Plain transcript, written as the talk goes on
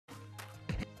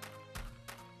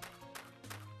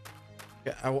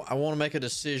Yeah, I want to make a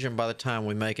decision by the time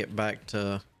we make it back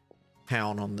to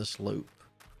town on this loop.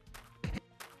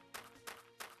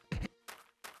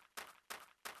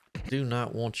 Do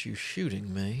not want you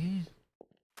shooting me.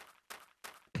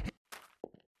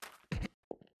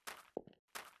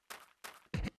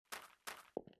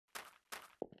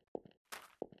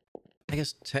 I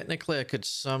guess technically I could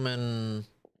summon...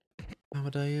 How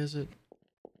a day is it?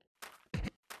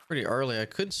 Pretty early. I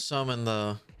could summon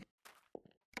the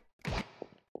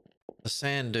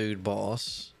sand dude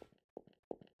boss.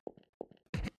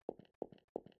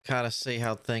 Kind of see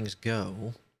how things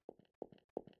go.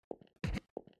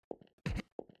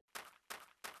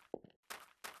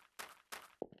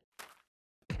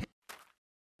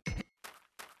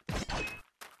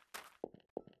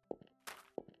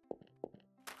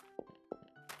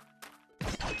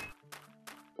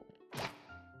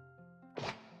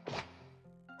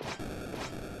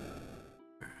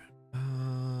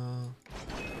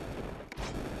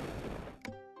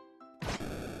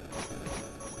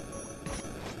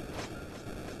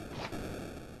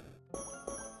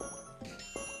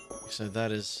 So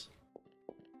that is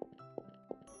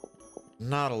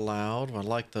not allowed. I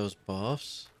like those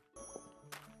buffs.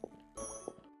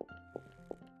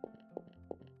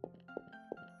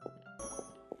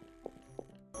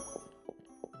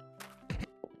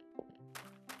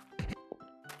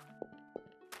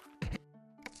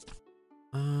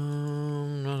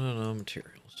 No,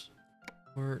 materials.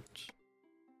 Worked.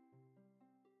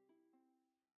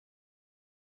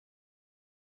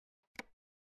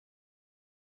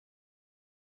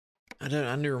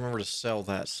 I need to remember to sell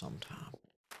that sometime.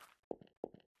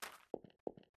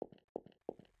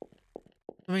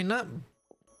 I mean, not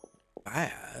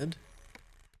bad.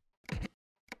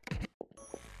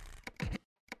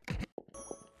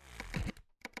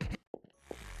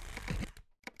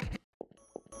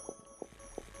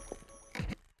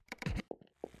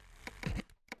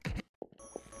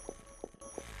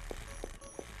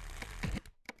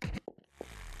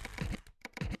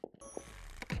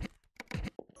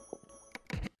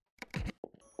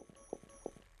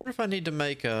 I wonder if I need to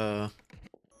make a...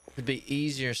 It'd be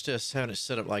easier instead of having it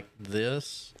set up like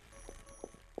this.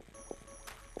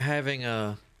 Having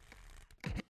an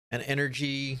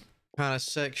energy kind of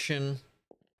section.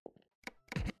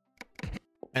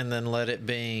 And then let it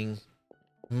being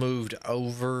moved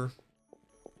over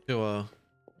to a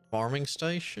farming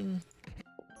station.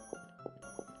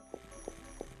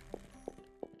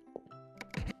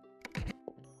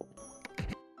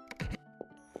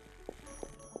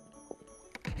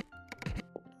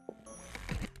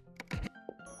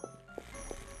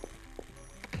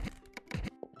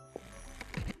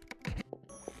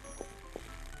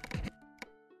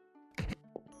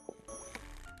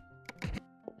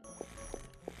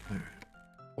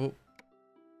 Oh,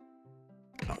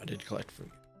 I did collect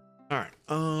food. All right.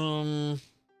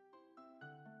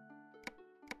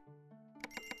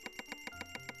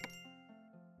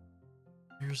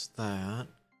 Here's that.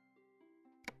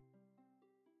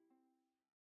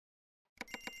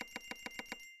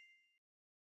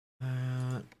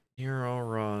 You're all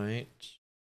right.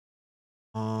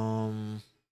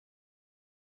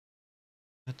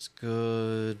 That's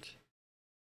good.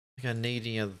 I think I need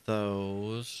any of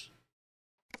those.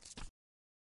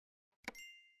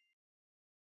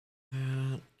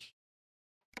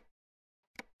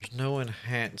 There's no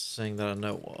enhancing that I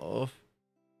know of.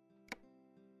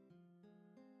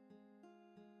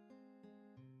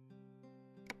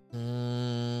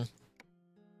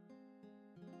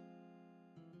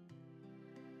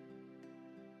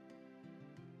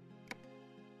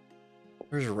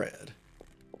 Where's red?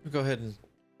 We'll go ahead and,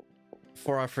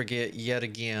 before I forget yet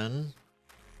again,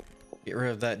 get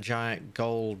rid of that giant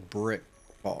gold brick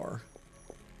bar.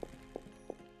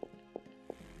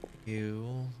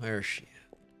 There's she.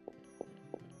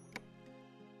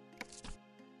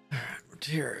 Alright,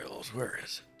 materials, where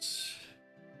is it?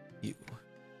 You.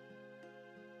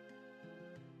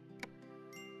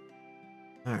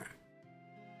 Alright.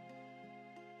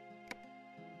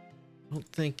 Don't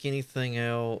think anything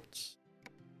else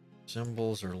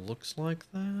symbols or looks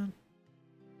like that.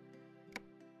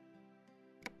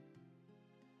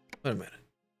 Wait a minute.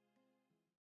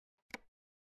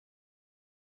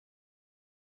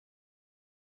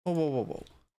 Whoa.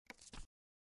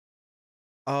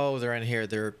 Oh, they're in here.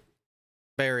 Their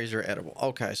berries are edible.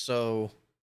 Okay, so...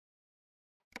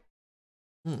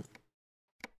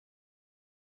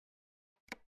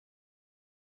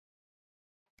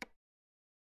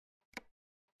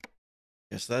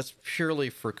 Yes, that's purely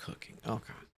for cooking.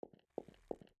 Okay.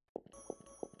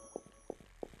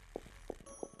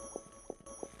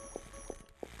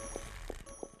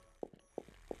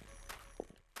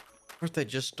 Or if they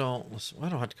just don't listen. Well, I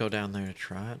don't have to go down there to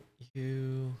try it.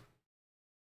 You.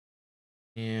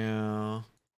 Yeah.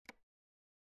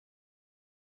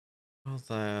 All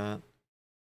that.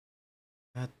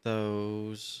 Got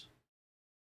those.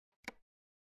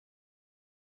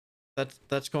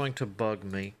 That's going to bug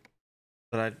me.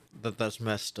 That's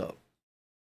messed up.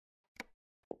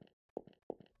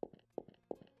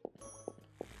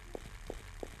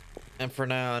 And for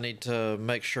now, I need to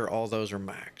make sure all those are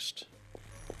maxed.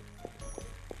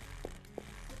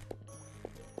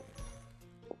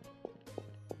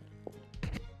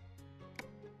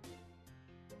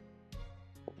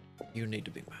 You need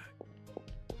to be maxed.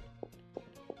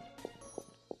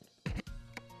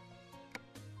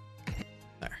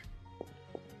 There.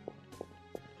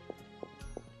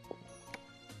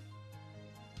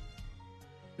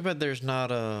 Too bad there's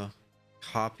not a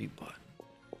copy button.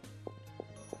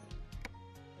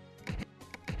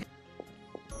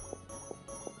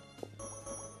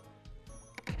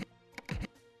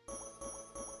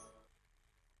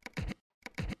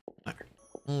 There.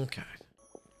 Okay.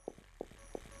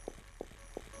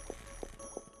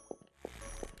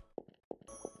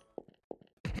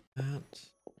 That.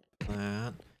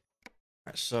 Alright,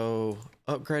 so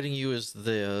upgrading you is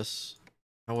this.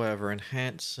 However,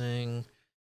 enhancing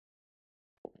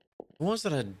the ones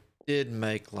that I did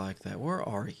make like that. Where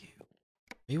are you?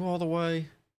 Are you all the way?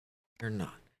 You're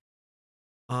not.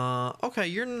 Okay,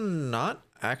 you're not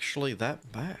actually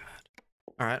that bad.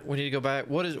 Alright, we need to go back.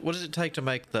 What does it take to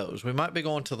make those? We might be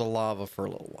going to the lava for a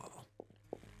little while.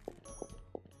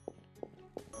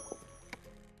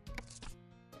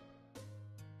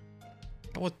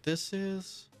 Know what this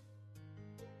is?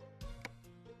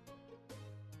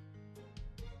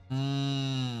 I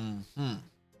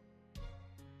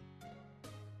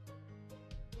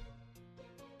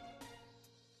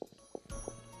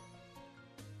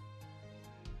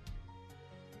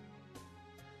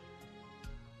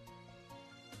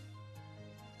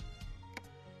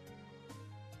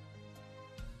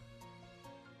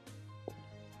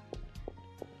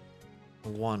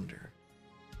wonder.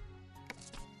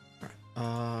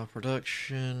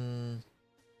 Production.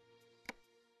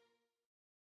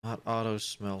 Not auto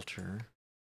smelter.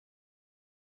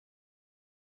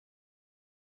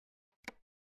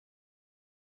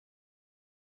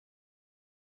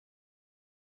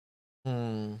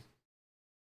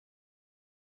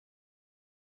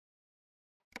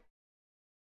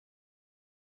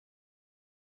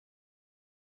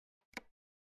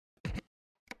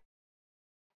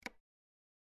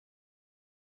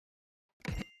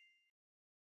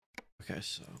 Okay,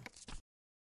 so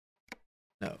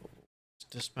no. Let's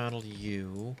dismantle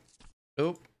you.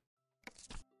 Nope.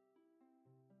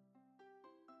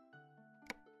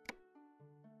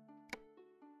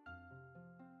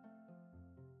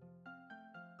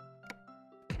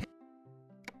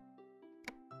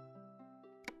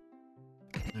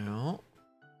 No.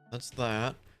 That's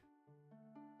that.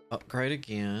 Upgrade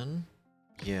again.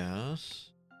 Yes.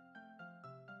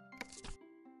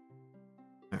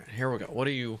 Alright, here we go. What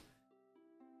are you?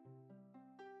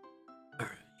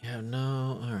 Alright, yeah,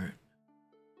 no, alright.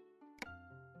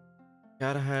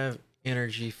 Gotta have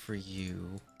energy for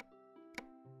you.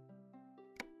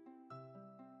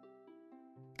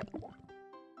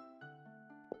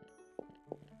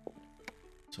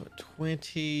 So at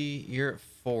 20, you're at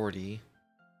 40.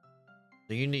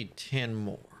 So you need 10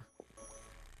 more.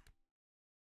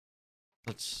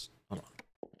 Let's, hold on.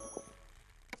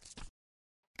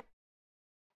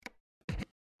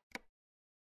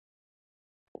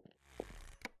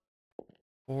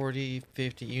 40,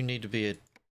 50, you need to be at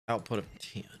output of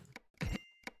 10.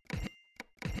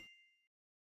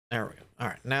 There we go. All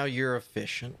right, now you're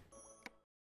efficient.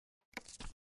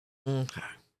 Okay.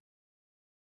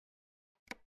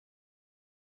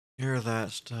 You're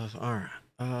that stuff. All right.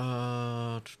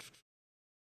 All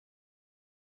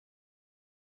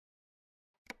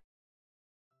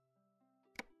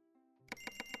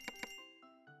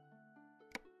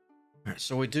right,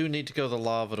 so we do need to go to the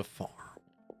lava to farm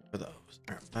for those.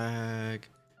 All right, bag.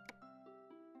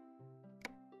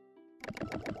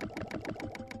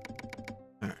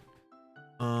 All right.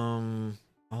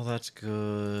 Oh, that's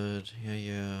good.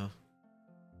 Yeah.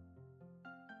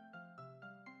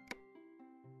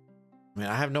 I mean,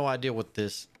 I have no idea what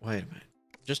this... Wait a minute.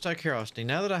 Just out of curiosity,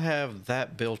 now that I have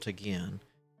that built again...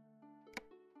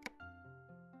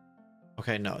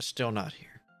 Okay, no, it's still not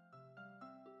here.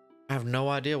 I have no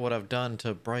idea what I've done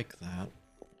to break that.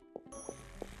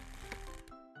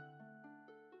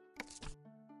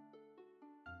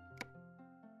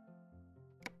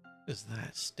 What is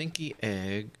that? Stinky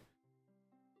egg.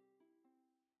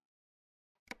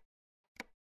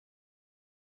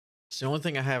 the only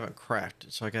thing I haven't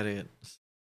crafted, so I gotta get...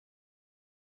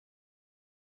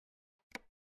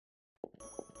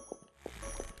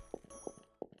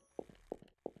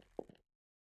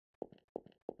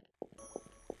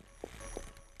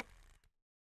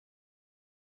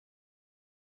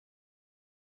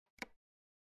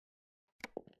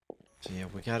 So yeah,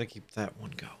 we gotta keep that one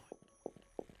going.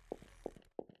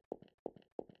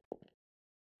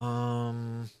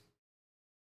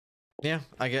 Yeah,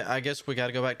 I guess we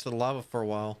gotta go back to the lava for a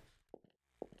while.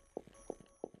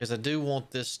 Because I do want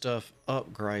this stuff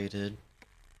upgraded.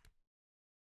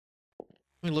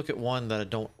 Let me look at one that I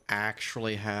don't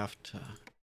actually have to...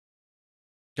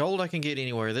 Gold I can get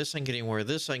anywhere. This I can get anywhere.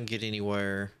 This I can get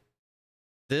anywhere.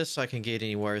 This I can get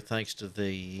anywhere thanks to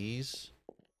these.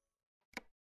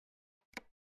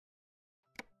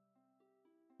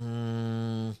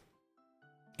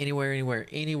 Anywhere, anywhere,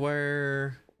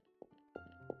 anywhere.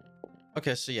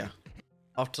 Okay, so yeah.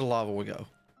 Off to the lava we go.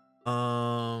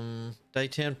 Day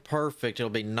 10, perfect. It'll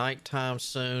be nighttime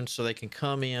soon, so they can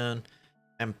come in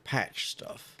and patch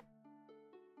stuff.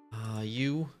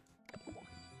 You.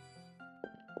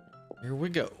 Here we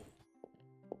go.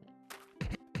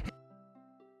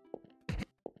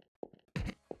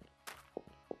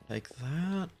 Take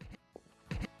that.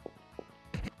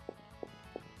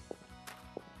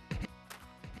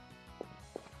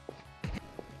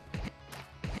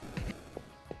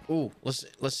 Ooh,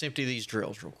 let's empty these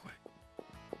drills real quick.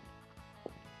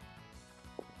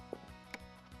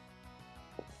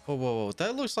 Whoa, whoa, whoa.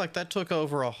 That looks like that took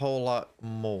over a whole lot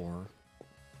more.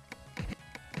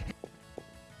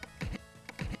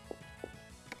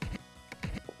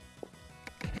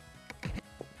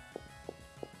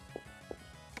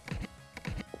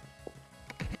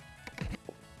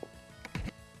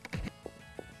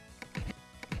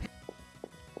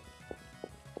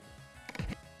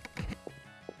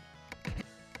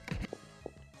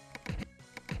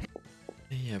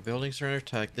 Yeah, buildings are under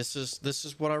attack. This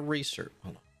is what I researched.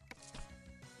 Hold on.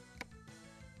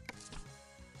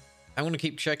 I'm going to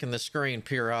keep checking the screen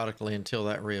periodically until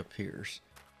that reappears.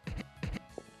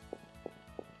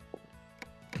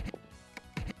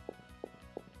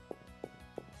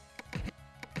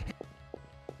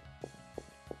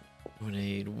 We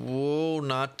need... Whoa,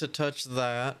 not to touch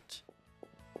that.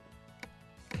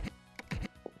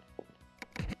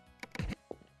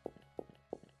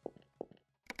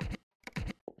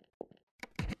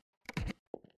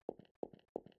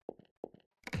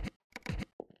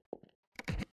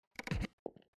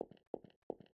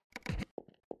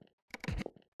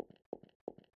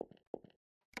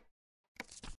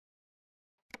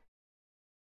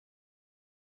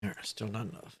 Alright, still not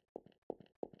enough.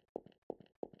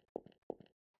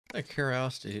 Out of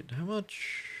curiosity, how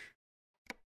much?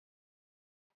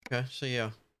 Okay, so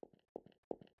yeah.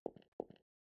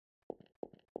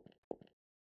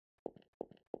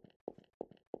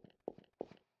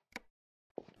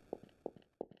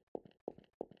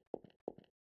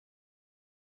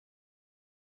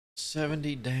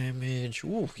 $70 damage.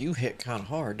 Ooh, you hit kind of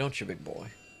hard, don't you, big boy?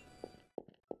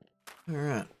 All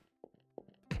right.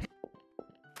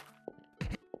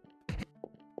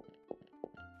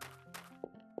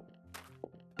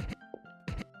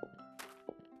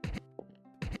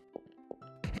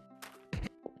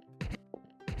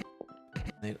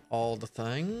 Need all the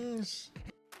things.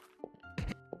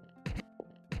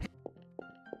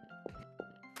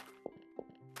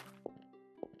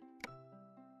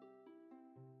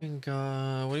 And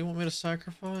what do you want me to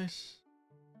sacrifice?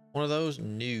 One of those?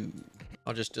 No.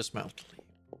 I'll just dismantle you.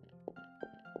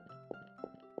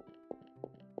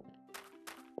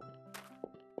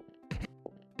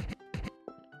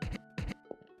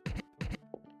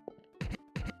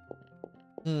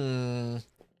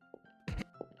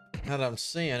 Now that I'm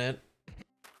seeing it,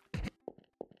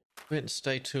 we didn't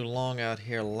stay too long out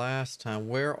here last time.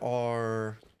 Where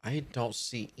are... I don't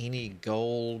see any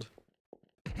gold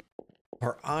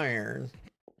or iron.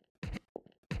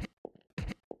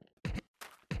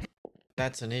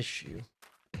 That's an issue.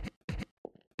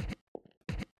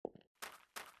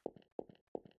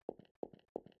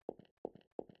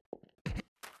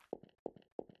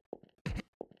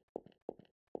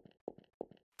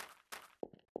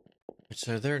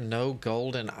 So there are no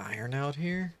gold and iron out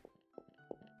here?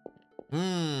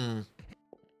 I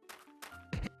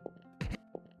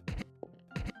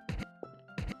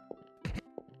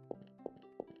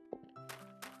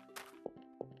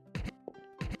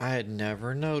had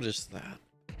never noticed that.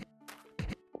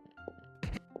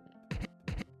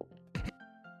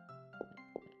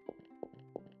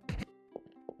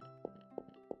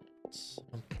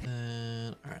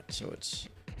 Something... Alright, so it's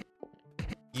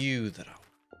you that I...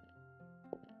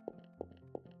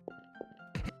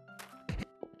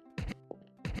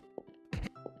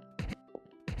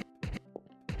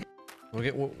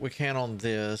 we'll get what we can on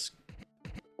this.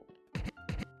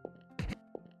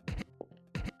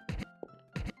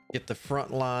 Get the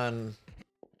front line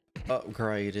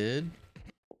upgraded.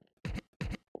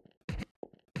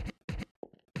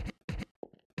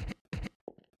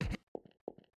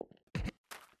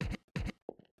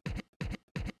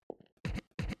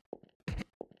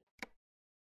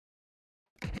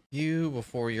 You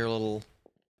before your little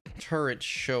turrets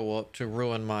show up to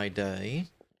ruin my day.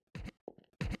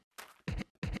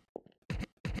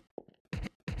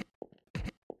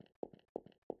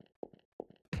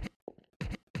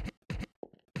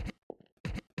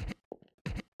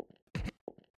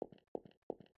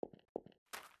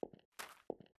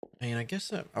 I mean, I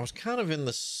guess I was kind of in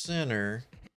the center.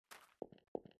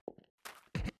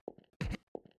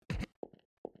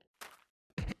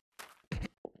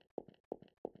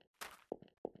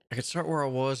 I could start where I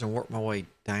was and work my way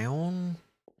down.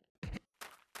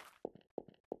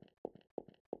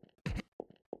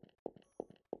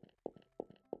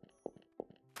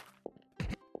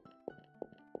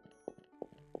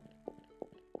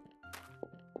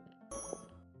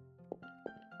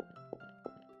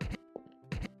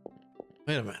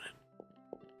 Wait a minute.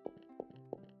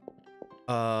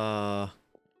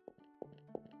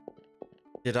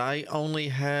 Did I only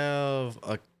have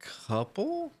a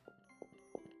couple?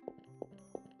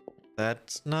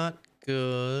 That's not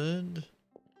good.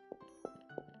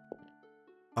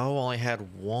 Oh, only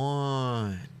had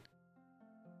one.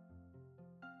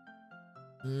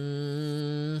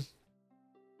 Let's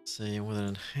see, with an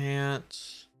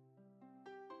enhance.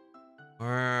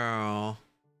 Wow.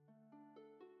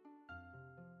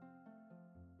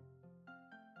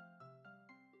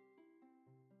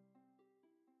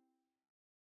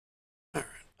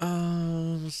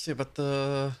 Let's see about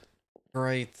the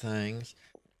great things.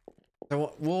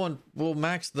 So we'll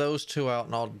max those two out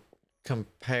and I'll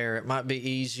compare. It might be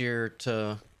easier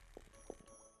to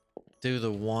do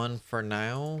the one for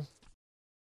now.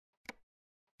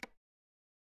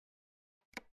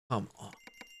 Come on.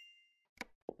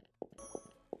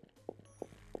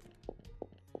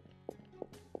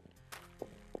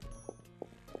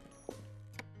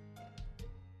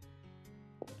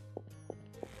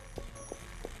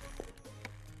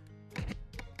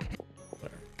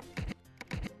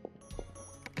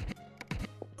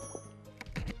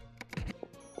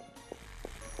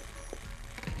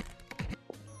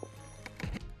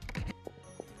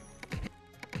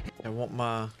 I want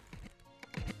my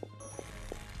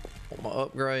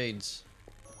upgrades.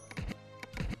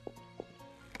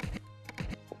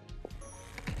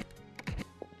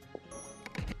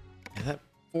 Yeah, that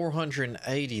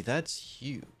 480, that's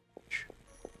huge.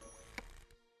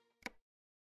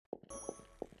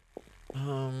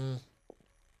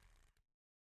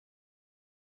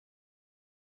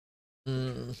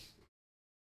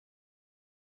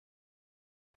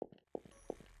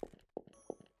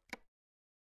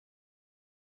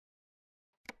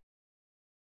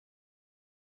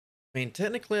 I mean,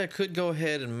 technically I could go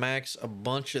ahead and max a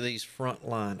bunch of these front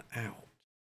line out.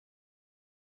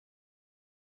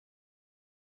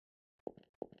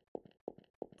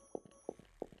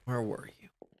 Where were you?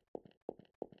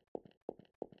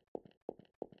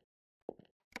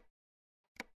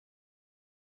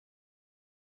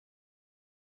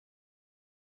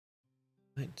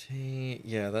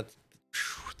 Yeah,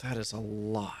 that is a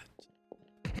lot.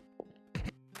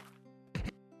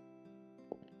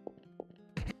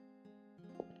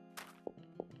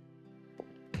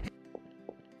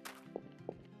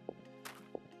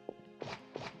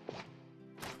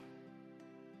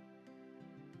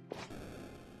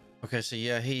 Okay, so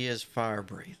yeah, he is fire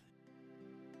breathing.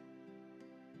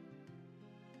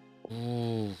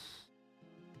 Ooh.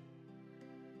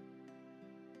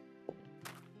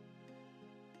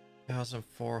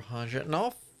 $1,400. In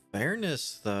all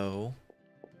fairness, though,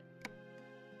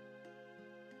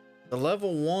 the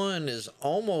level 1 is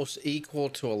almost equal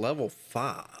to a level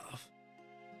 5.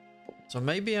 So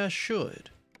maybe I should.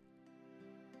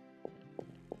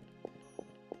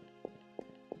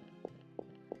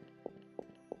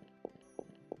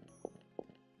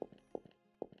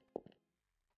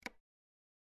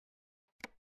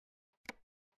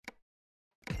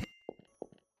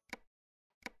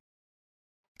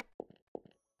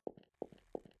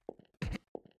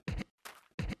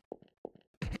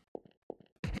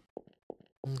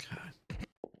 Okay.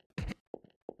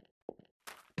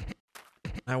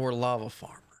 Now we're lava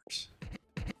farmers.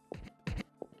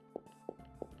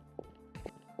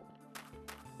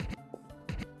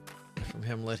 From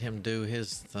him, let him do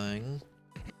his thing.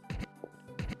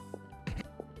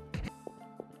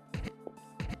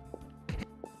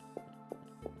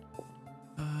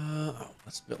 Oh,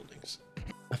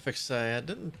 graphics say? I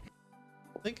didn't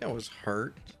think I was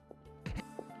hurt.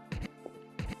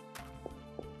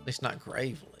 At least not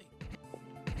gravely.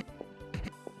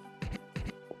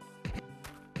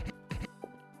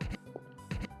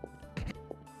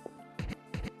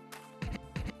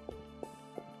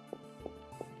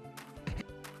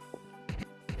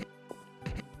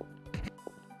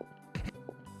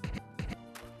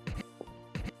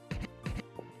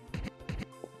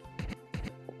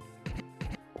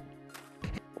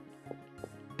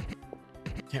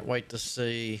 Can't wait to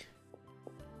see.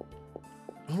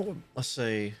 Oh, let's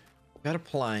see. Got a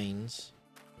plains.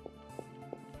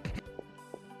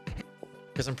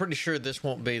 Because I'm pretty sure this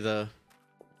won't be the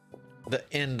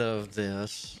end of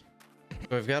this.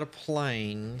 So we've got a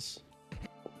plains.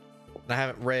 And I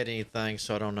haven't read anything,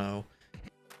 so I don't know.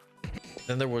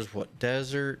 Then there was what?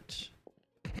 Desert.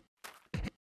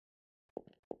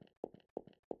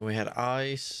 We had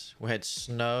ice. We had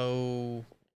snow.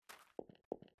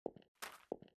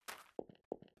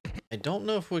 I don't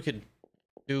know if we could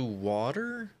do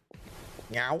water.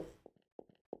 Meow.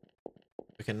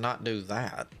 We can not do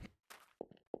that.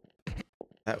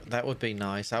 That would be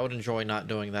nice. I would enjoy not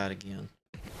doing that again.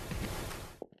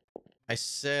 I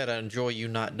said I enjoy you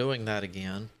not doing that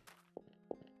again.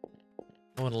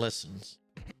 No one listens.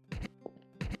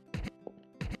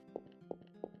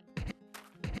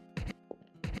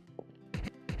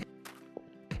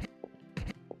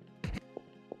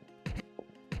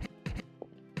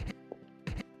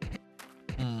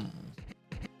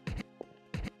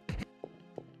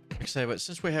 Like I say, but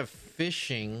since we have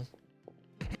fishing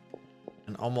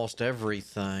and almost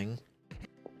everything,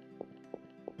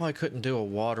 I couldn't do a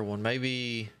water one.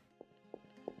 Maybe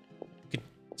you could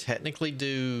technically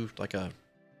do like a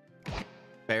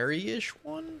berry-ish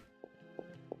one.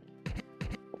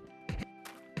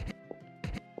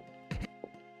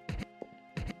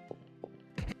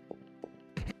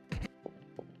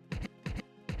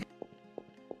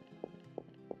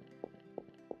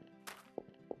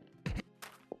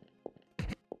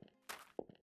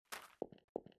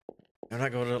 I'm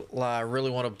not going to lie. I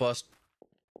really want to bust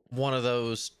one of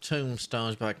those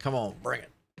tombstones, but come on, bring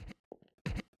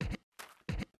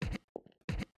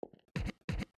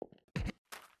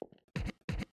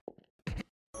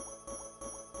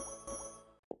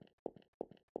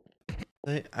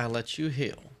it. I let you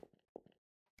heal.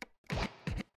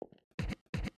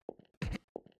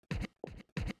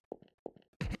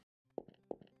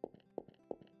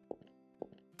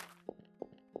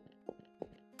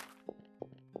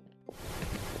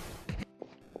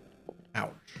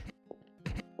 Ouch.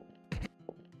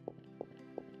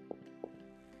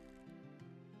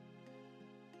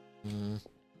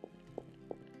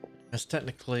 That's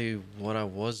technically what I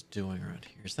was doing around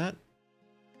here. Is that?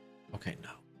 Okay, no.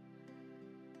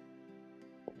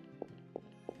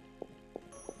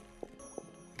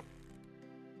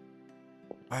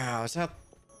 Wow, is that...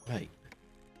 Wait.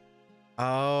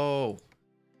 Oh.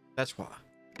 That's why.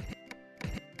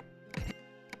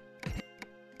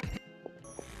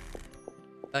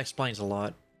 That explains a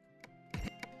lot.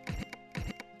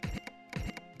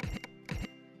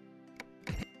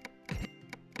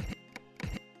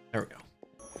 There we go.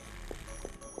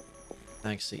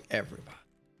 Thanks to everybody.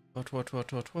 12, 12,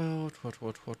 12, 12, 12,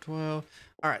 12, 12, 12.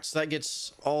 All right, so that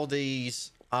gets all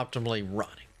these optimally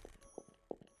running.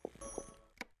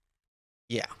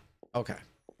 Yeah, okay.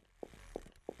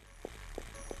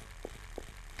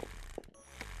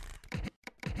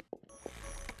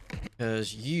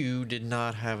 Because you did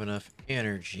not have enough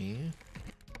energy.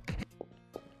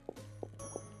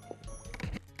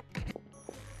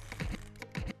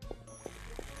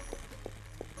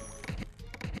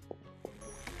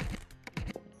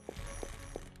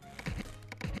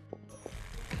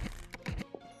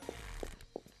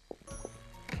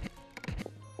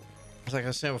 Like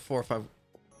I said before, if I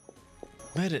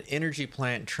made an energy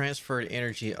plant, transferred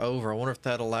energy over, I wonder if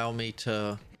that'd allow me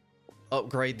to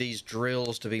upgrade these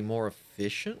drills to be more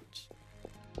efficient.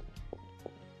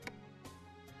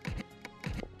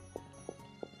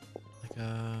 Like,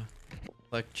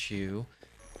 collect you.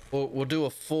 We'll do a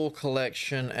full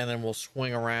collection and then we'll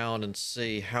swing around and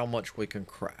see how much we can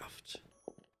craft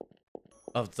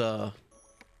of the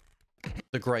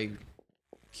gray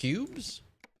cubes.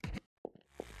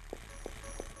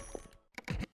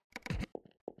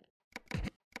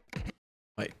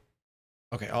 Wait.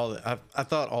 Okay, I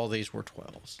thought all these were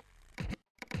 12s.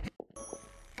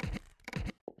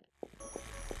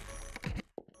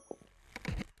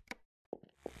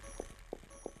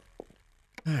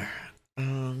 All right.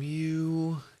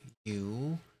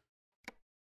 You.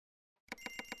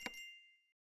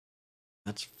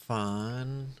 That's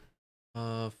fine.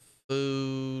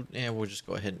 Food. and we'll just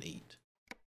go ahead and eat.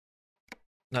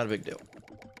 Not a big deal.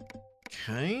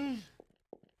 Okay.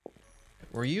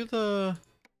 Were you the...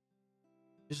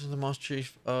 This is the Moss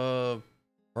Chief of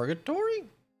Purgatory?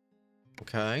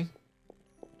 Okay.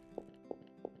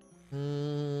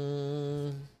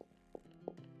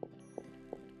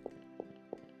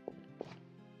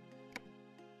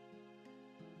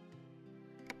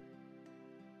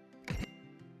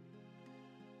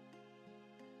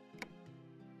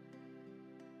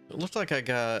 It looks like I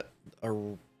got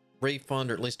a refund,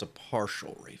 or at least a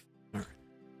partial refund. All right.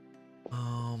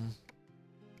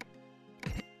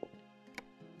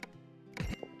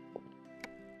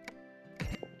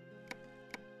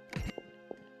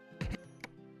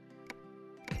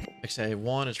 Like I say,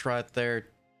 one, it's right there.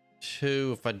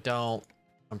 Two, if I don't,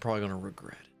 I'm probably going to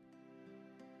regret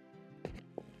it.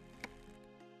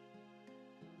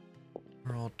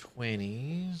 We're all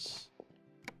 20s.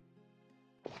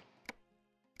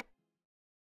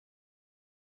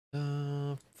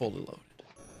 Fully loaded.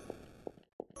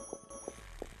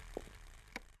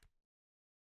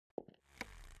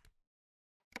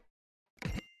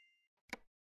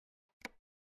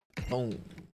 Boom.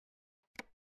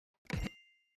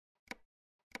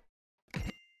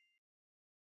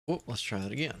 Oh, let's try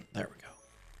that again. There we go.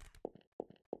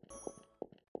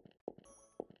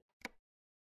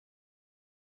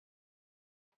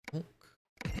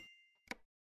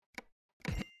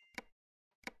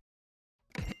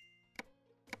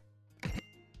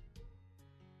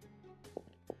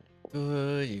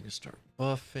 Good, you can start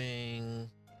buffing.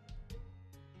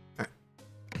 All right.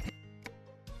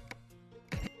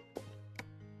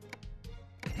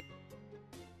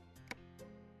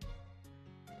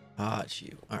 Ah, it's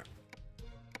you. All right.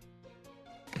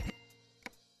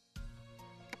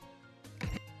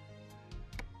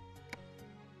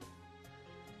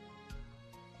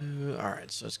 All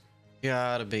right, so it's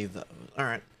gotta be those. All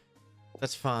right,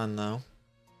 that's fine though.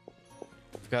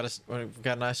 We've got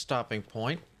a nice stopping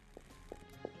point.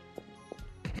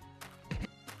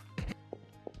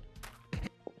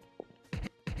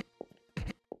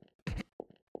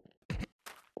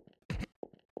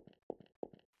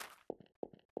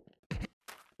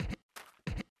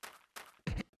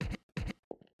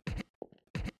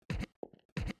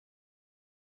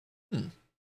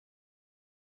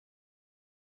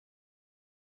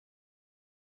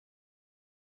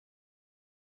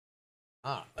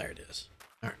 Ah, there it is.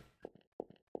 All right.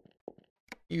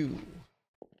 You.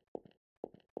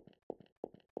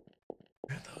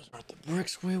 Those aren't the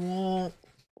bricks we want.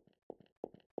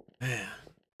 Man.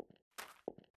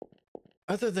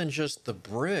 Other than just the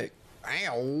brick.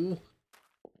 Ow.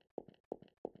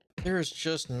 There's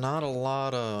just not a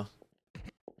lot of...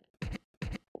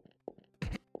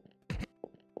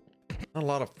 Not a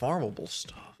lot of farmable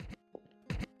stuff.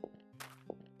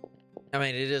 I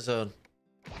mean, it is a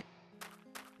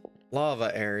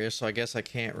lava area, so I guess I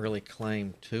can't really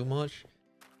claim too much.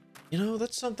 You know,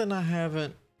 that's something I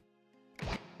haven't...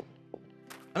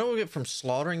 I know we'll get from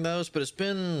slaughtering those, but it's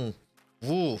been...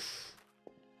 Woof.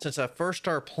 Since I first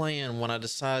started playing, when I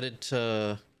decided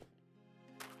to...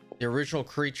 The original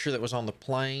creature that was on the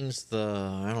plains, the...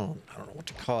 I don't know what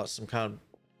to call it, some kind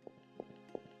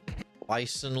of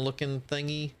bison looking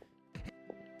thingy.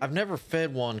 I've never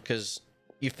fed one, because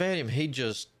you fed him, he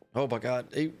just... Oh my god,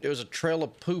 it was a trail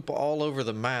of poop all over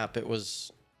the map. It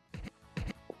was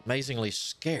amazingly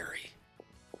scary.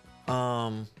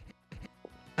 I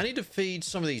need to feed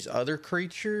some of these other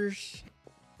creatures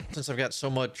since I've got so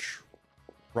much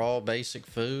raw basic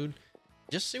food.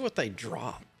 Just see what they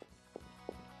drop.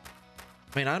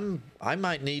 I mean, I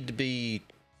might need to be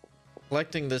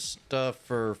collecting this stuff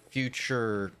for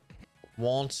future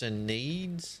wants and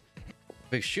needs. I'll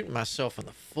be shooting myself in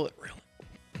the foot, really.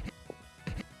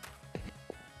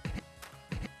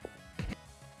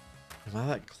 Am I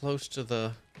that close to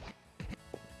the...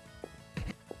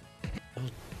 Oh,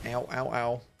 ow, ow,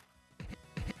 ow.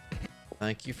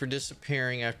 Thank you for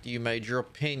disappearing after you made your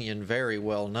opinion very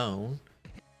well known.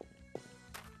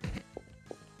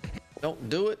 Don't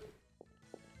do it.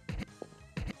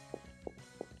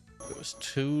 It was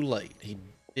too late. He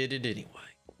did it anyway.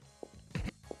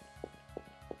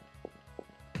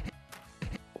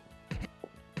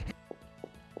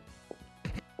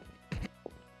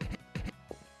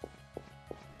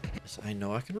 I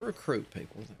know I can recruit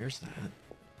people. There's that.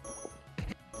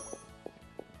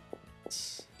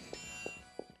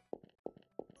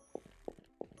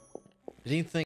 Did anything